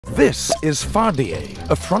This is Fardier,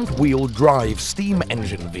 a front-wheel drive steam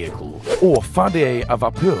engine vehicle, or Fardier à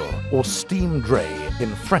vapeur, or steam dray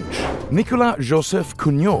in French. Nicolas-Joseph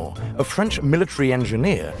Cugnot, a French military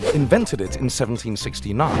engineer, invented it in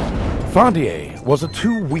 1769. Fardier was a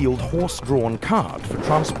two-wheeled horse-drawn cart for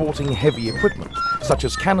transporting heavy equipment, such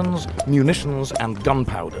as cannons, munitions, and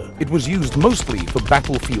gunpowder. It was used mostly for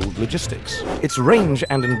battlefield logistics. Its range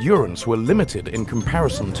and endurance were limited in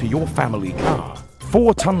comparison to your family car.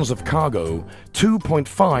 4 tons of cargo,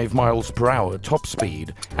 2.5 miles per hour top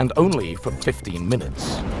speed, and only for 15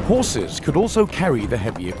 minutes. Horses could also carry the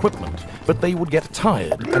heavy equipment, but they would get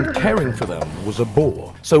tired, and caring for them was a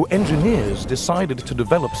bore. So engineers decided to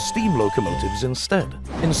develop steam locomotives instead.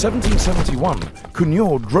 In 1771,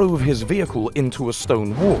 Cugnot drove his vehicle into a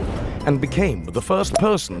stone wall and became the first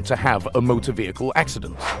person to have a motor vehicle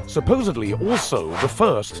accident. Supposedly also the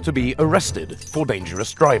first to be arrested for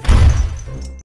dangerous driving.